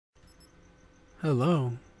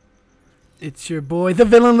Hello. It's your boy, the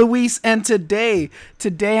villain Luis, and today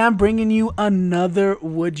I'm bringing you another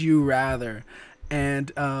Would You Rather.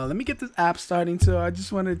 And let me get this app starting. So I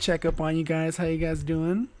just wanted to check up on you guys. How you guys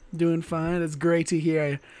doing? Doing fine. It's great to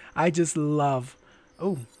hear. I just love.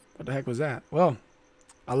 Oh, what the heck was that? Well,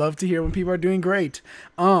 I love to hear when people are doing great.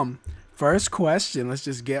 First question. Let's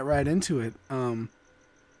just get right into it.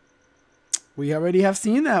 We already have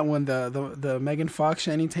seen that one, the Megan Fox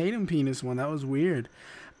Channing Tatum penis one. That was weird.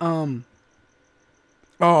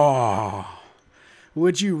 Oh,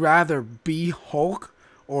 would you rather be Hulk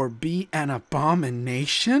or be an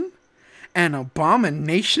abomination? An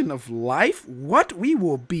abomination of life? What? We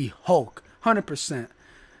will be Hulk, 100%.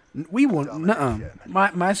 We will.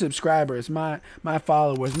 My subscribers, my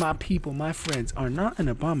followers, my people, my friends are not an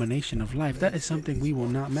abomination of life. That is something we will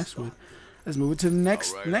not mess with. Let's move it to the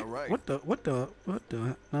next. All right. What the?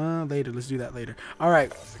 Later. Let's do that later. All right.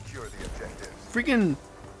 Freaking.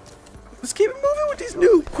 Let's keep it moving with these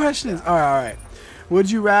new questions. All right. Would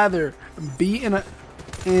you rather be in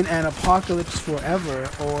an apocalypse forever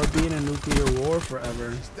or be in a nuclear war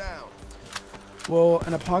forever? Well,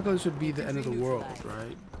 an apocalypse would be the end of the world,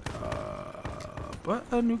 right? But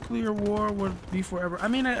a nuclear war would be forever. I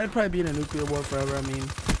mean, I'd probably be in a nuclear war forever. I mean,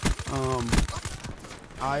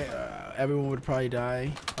 everyone would probably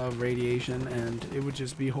die of radiation, and it would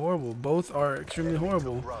just be horrible. Both are extremely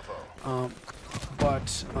horrible.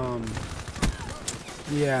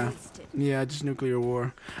 Yeah, just nuclear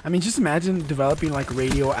war. I mean, just imagine developing like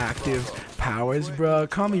radioactive powers, bro.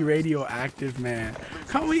 Call me radioactive, man.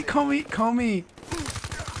 Call me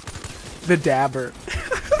the dabber.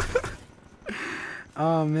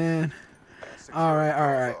 Oh man. All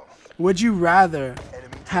right. Would you rather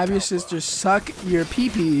have your sister suck your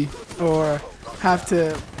pee-pee or have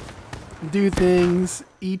to do things,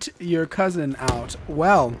 eat your cousin out?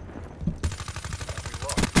 Well,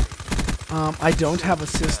 I don't have a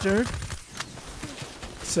sister,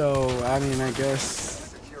 so I mean, I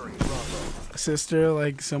guess a sister,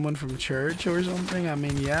 like someone from church or something. I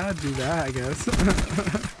mean, yeah, I'd do that, I guess.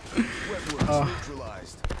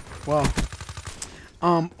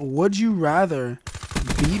 Would you rather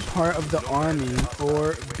be part of the army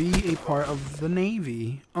or be a part of the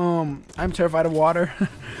navy? I'm terrified of water,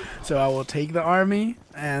 so I will take the army,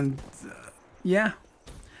 and yeah,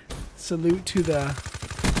 salute to the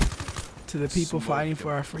people fighting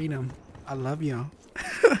for our freedom. I love y'all.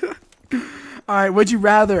 Alright, would you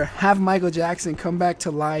rather have Michael Jackson come back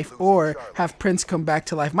to life or have Prince come back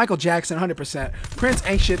to life? Michael Jackson, 100%. Prince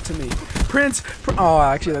ain't shit to me. Oh,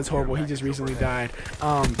 actually, that's horrible. He just recently died.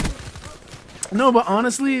 No, but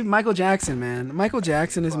honestly, Michael Jackson, man. Michael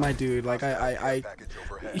Jackson is my dude. Like,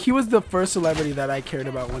 he was the first celebrity that I cared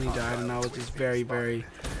about when he died, and I was just very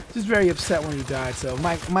upset when he died. So,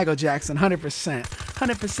 Michael Jackson, 100%.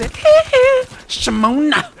 100%.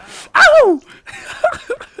 Shimona. Ow!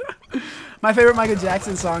 My favorite Michael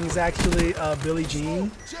Jackson song is actually Billie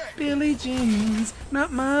Jean. Billie Jean's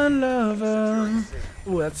not my lover.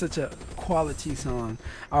 Ooh, that's such a quality song.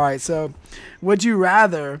 Alright, so would you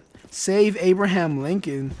rather save Abraham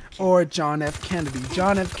Lincoln or John F. Kennedy?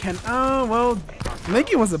 John F. Kennedy. Oh, well,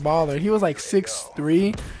 Lincoln was a baller. He was like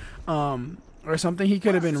 6'3", or something. He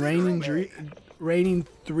could have been raining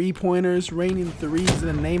three-pointers, raining threes in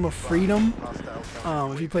the name of freedom.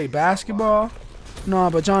 If he played basketball.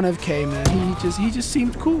 No, but John F. K, man, he just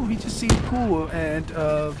seemed cool. He just seemed cool, and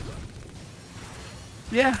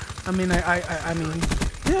yeah. I mean, I mean,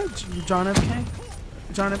 yeah, John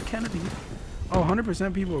F. Kennedy. Oh,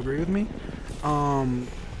 100% people agree with me.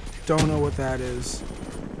 Don't know what that is.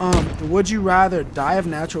 Would you rather die of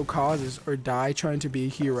natural causes or die trying to be a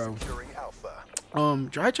hero?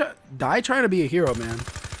 Die trying to be a hero, man.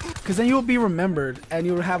 Because then you'll be remembered and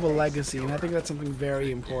you'll have a legacy, and I think that's something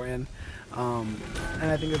very important. And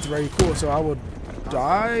I think that's very cool. So I would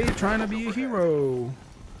die trying to be a hero.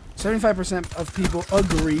 75% of people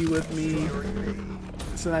agree with me.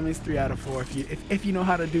 So that means 3 out of 4 if you know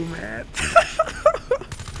how to do math.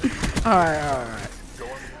 All right.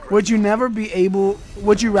 Would you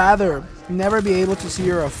rather never be able to see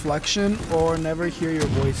your reflection or never hear your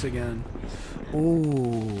voice again?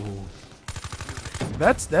 Ooh.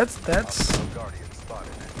 That's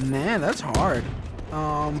man, that's hard.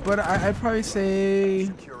 But I'd probably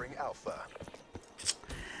say.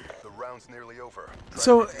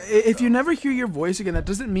 So if you never hear your voice again, that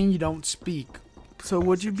doesn't mean you don't speak. So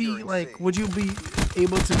would you be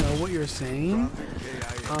able to know what you're saying?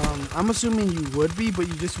 I'm assuming you would be, but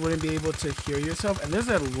you just wouldn't be able to hear yourself. And there's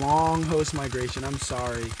a long host migration. I'm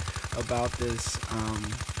sorry about this.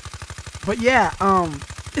 But yeah,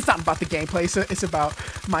 it's not about the gameplay, so it's about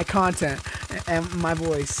my content. and my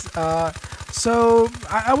voice. So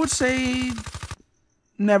I would say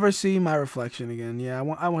never see my reflection again. Yeah,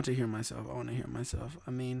 I want to hear myself. I want to hear myself.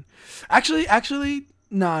 I mean, actually,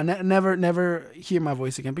 nah, never hear my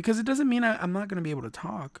voice again, because it doesn't mean I'm not gonna be able to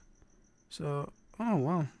talk. So, oh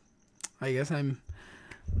well, I guess I'm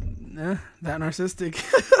that narcissistic.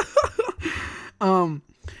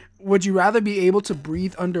 Would you rather be able to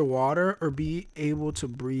breathe underwater or be able to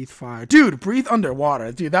breathe fire? Dude, breathe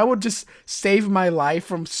underwater. Dude, that would just save my life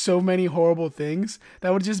from so many horrible things.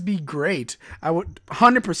 That would just be great. I would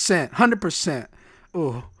 100%.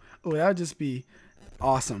 Oh, that would just be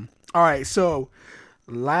awesome. All right, so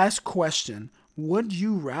last question. Would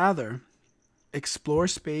you rather explore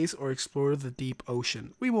space or explore the deep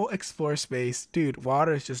ocean? We will explore space. Dude,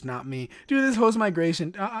 water is just not me. Dude, this host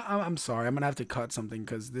migration, I'm sorry. I'm going to have to cut something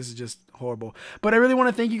because this is just horrible. But I really want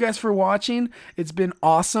to thank you guys for watching. It's been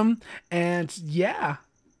awesome. And yeah,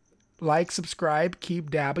 like, subscribe,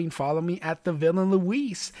 keep dabbing. Follow me at The Villain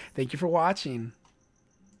Luis. Thank you for watching.